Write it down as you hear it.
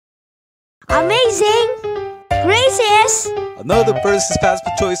Amazing! Gracious! Another person's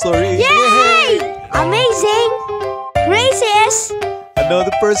passport choice lottery! Yay! Amazing! Gracious!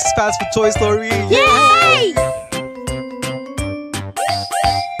 Another person's passport choice lottery! Yay!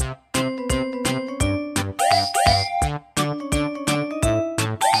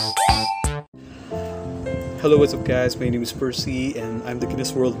 Hello, what's up guys? My name is Percy and I'm the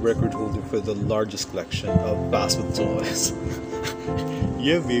Guinness World Record holder for the largest collection of passport toys.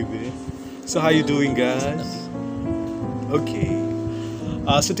 Yeah, baby. So how you doing, guys? Okay.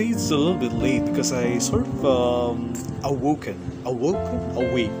 So today it's a little bit late because I sort of awake.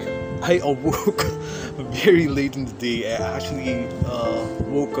 I awoke very late in the day. I actually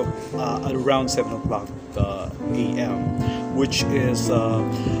woke up at around 7 o'clock a.m., which is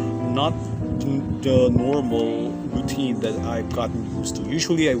not the normal routine that I've gotten used to.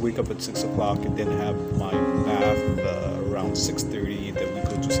 Usually I wake up at 6 o'clock and then have my bath around 6:30 and then we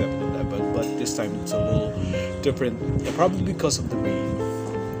go to 7-Eleven, but this time it's a little different, probably because of the rain.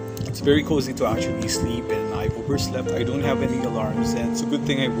 It's very cozy to actually sleep and I overslept. I don't have any alarms and it's a good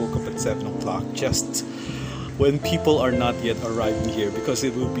thing I woke up at 7 o'clock just when people are not yet arriving here, because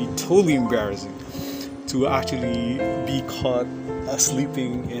it would be totally embarrassing to actually be caught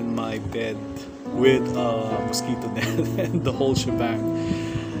sleeping in my bed with a mosquito net and the whole shebang.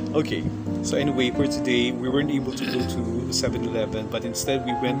 Okay, so anyway, for today we weren't able to go to 7-Eleven, but instead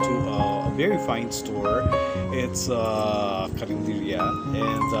we went to a very fine store. It's Carinderia,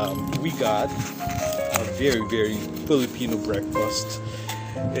 and we got a very Filipino breakfast.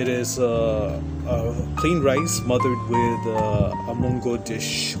 It is plain rice smothered with a mongo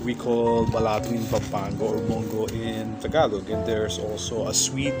dish we call balato in Pampanga, or mongo in Tagalog, and there's also a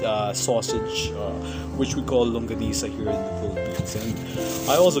sweet sausage which we call longanisa here in the Philippines. And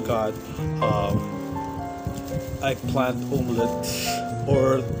I also got eggplant omelette,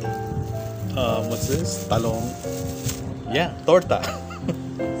 or what's this? Talong? Yeah, torta.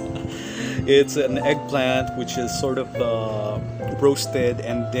 It's an eggplant which is sort of roasted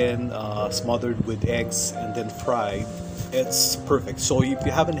and then smothered with eggs and then fried. It's perfect. So if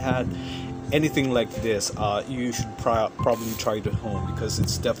you haven't had anything like this, you should probably try it at home because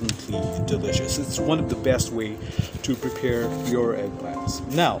it's definitely delicious. It's one of the best way to prepare your eggplants.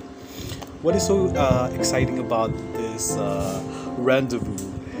 Now, what is so exciting about this rendezvous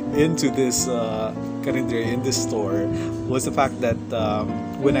into this in this store was the fact that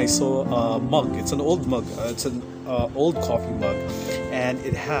when I saw a mug, it's an old mug, it's an old coffee mug, and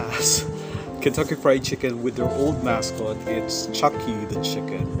it has Kentucky Fried Chicken with their old mascot. It's Chucky the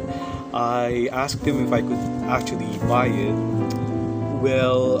chicken. I asked him if I could actually buy it.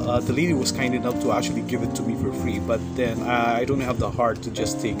 Well, the lady was kind enough to actually give it to me for free, but then I don't have the heart to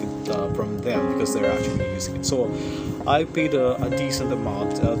just take it from them because they're actually using it. So I paid a decent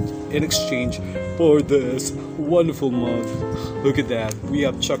amount in exchange for this wonderful mug. Look at that, we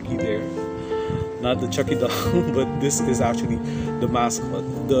have Chucky there. Not the Chucky doll, but this is actually the mascot,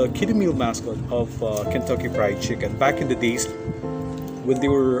 the kiddie meal mascot of Kentucky Fried Chicken. Back in the days when they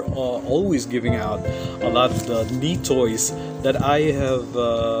were always giving out a lot of the neat toys that I have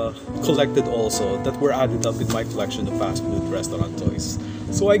collected also, that were added up in my collection of fast food restaurant toys.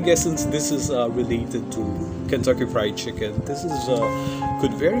 So I guess since this is related to Kentucky Fried Chicken, this is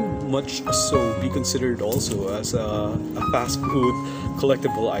could very much so be considered also as a fast food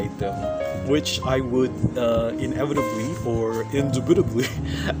collectible item, which I would inevitably or indubitably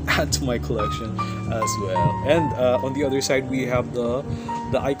add to my collection as well. And on the other side, we have the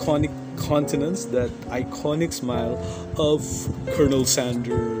iconic countenance, that iconic smile of Colonel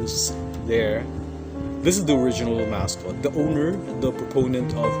Sanders there. This is the original mascot, the owner, the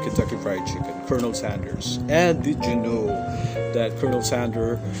proponent of Kentucky Fried Chicken, Colonel Sanders. And did you know that Colonel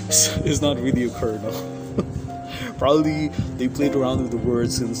Sanders is not really a colonel? Probably they played around with the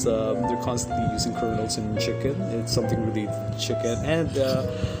words since they're constantly using colonels in chicken. It's something related to chicken. And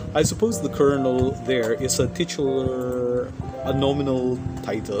I suppose the colonel there is a titular, a nominal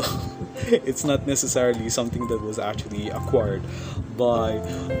title. It's not necessarily something that was actually acquired by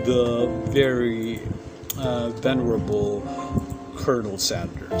the very venerable Colonel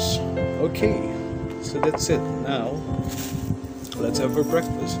Sanders. Okay, so that's it. Now, let's have our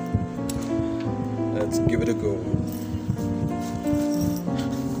breakfast. Let's give it a go.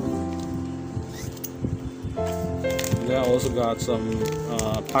 And I also got some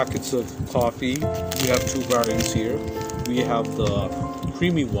packets of coffee. We have two variants here. We have the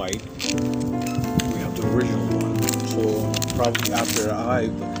creamy white. We have the original one. So probably after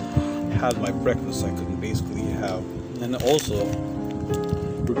I've had my breakfast, I could basically have. And also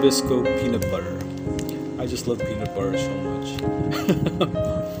Rubisco peanut butter. I just love peanut butter so much.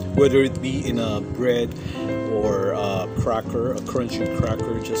 whether it be in a bread or a cracker, a crunchy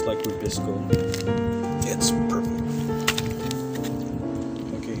cracker, just like Rubisco. It's perfect.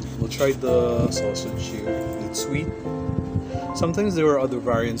 Okay, we'll try the sausage here. It's sweet. Sometimes there are other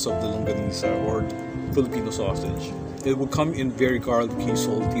variants of the longanisa or Filipino sausage. It will come in very garlicky,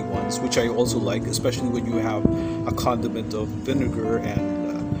 salty ones, which I also like, especially when you have a condiment of vinegar and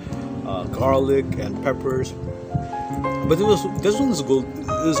garlic and peppers. But this one is good.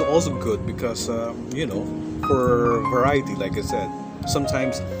 It is also good because you know, for variety, like I said,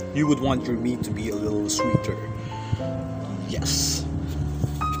 sometimes you would want your meat to be a little sweeter. Yes.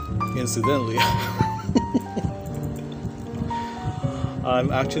 Incidentally,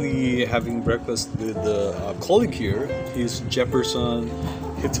 I'm actually having breakfast with a colleague here. He's Jefferson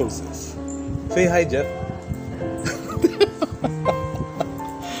Hitosis. Say hi, Jeff.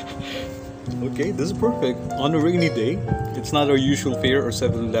 Okay, this is perfect. On a rainy day, it's not our usual fare or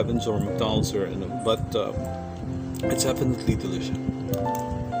 7-Elevens or McDonald's or but it's definitely delicious.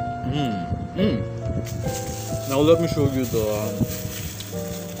 Now let me show you the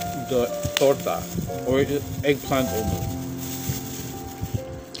torta or eggplant omelet.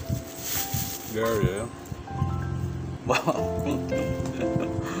 There, yeah. Wow.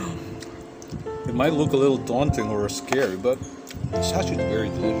 It might look a little daunting or scary, but it's actually very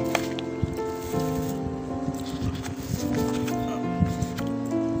delicious.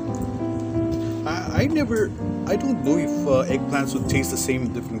 I don't know if eggplants would taste the same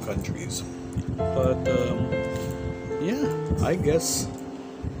in different countries, but yeah, I guess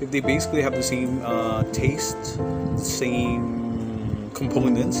if they basically have the same taste, the same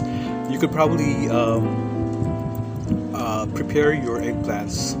components, you could probably prepare your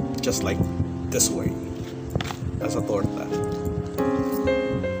eggplants just like this way, as a torta.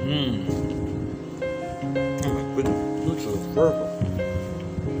 Oh my goodness, this is perfect.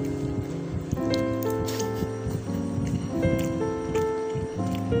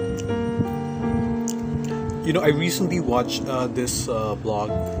 You know, I recently watched this blog,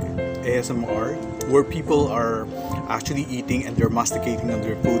 ASMR, where people are actually eating and they're masticating on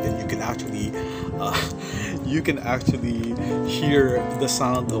their food, and you can actually hear the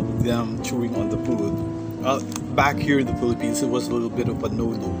sound of them chewing on the food. Back here in the Philippines, it was a little bit of a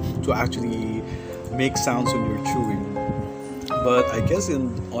no-no to actually make sounds when you're chewing. But I guess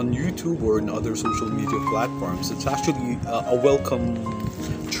on YouTube or in other social media platforms, it's actually a welcome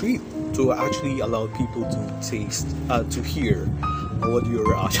treat to actually allow people to taste, to hear what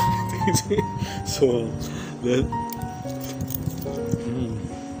you're actually tasting. So,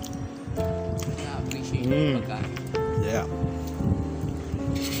 yeah.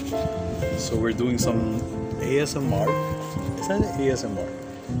 So we're doing some ASMR. Is that ASMR?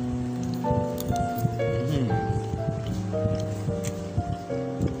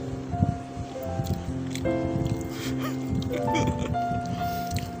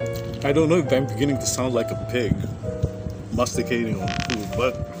 I don't know if I'm beginning to sound like a pig masticating on food,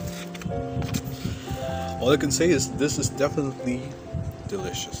 but all I can say is this is definitely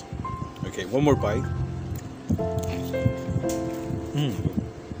delicious. Okay, one more bite.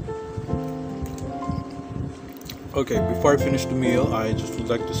 Okay, before I finish the meal, I just would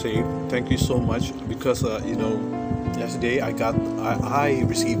like to say thank you so much because you know, yesterday I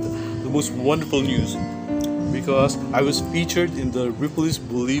received the most wonderful news because I was featured in the Ripley's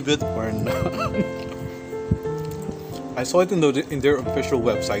Believe It or Not. I saw it in their official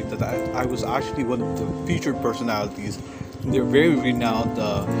website that I was actually one of the featured personalities in their very renowned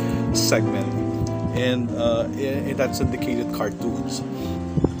segment in that syndicated cartoons.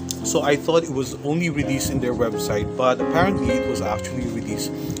 So I thought it was only released in their website, but apparently it was actually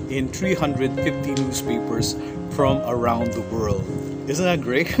released in 350 newspapers from around the world. Isn't that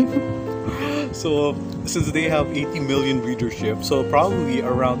great? So since they have 80 million readership, so probably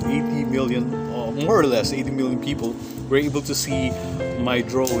around 80 million, more or less 80 million people were able to see my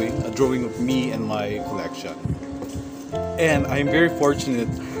drawing, a drawing of me and my collection. And I'm very fortunate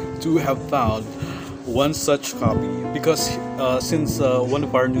to have found one such copy because since one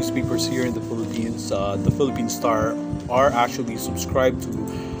of our newspapers here in the Philippines, the Philippine Star, are actually subscribed to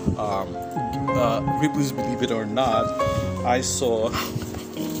Ripley's Believe It or Not, I saw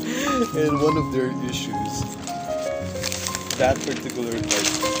in one of their issues that particular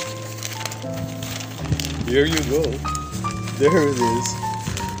title. There you go. There it is.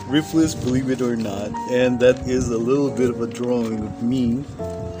 Ripley's Believe It or Not, and that is a little bit of a drawing of me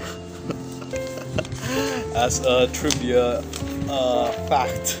as a trivia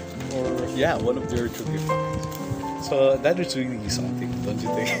fact, or yeah, one of their trivia facts. So that is really something, don't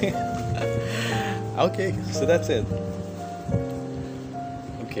you think? Okay, so that's it.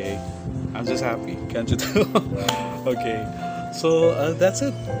 Okay, I'm just happy. Can't you tell? Okay, so that's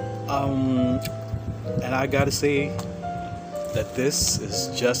it. And I gotta say that this is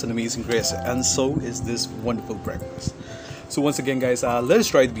just an amazing grace, and so is this wonderful breakfast. So once again, guys, let us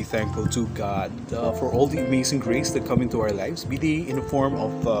try to be thankful to God for all the amazing grace that come into our lives, be they in the form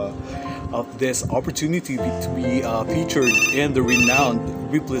of this opportunity to be featured in the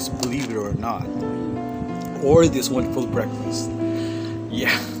renowned Ripley's Believe It or Not, or this wonderful breakfast.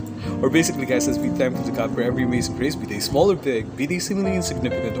 Yeah. Or basically, guys, let's be thankful to God for every amazing grace, be they small or big, be they seemingly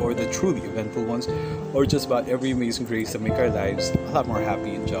insignificant or the truly eventful ones, or just about every amazing grace that make our lives a lot more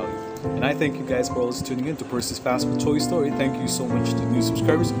happy and jolly. And I thank you guys for always tuning in to Percy's Fast Food Toy Story. Thank you so much to new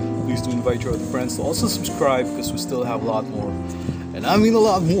subscribers. Please do invite your other friends to also subscribe, because we still have a lot more, and I mean a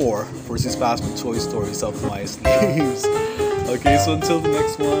lot more, Percy's Fast Food Toy Stories up my sleeves. Okay, so until the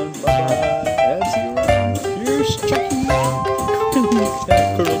next one, bye bye, and see you around. Here's Chucky.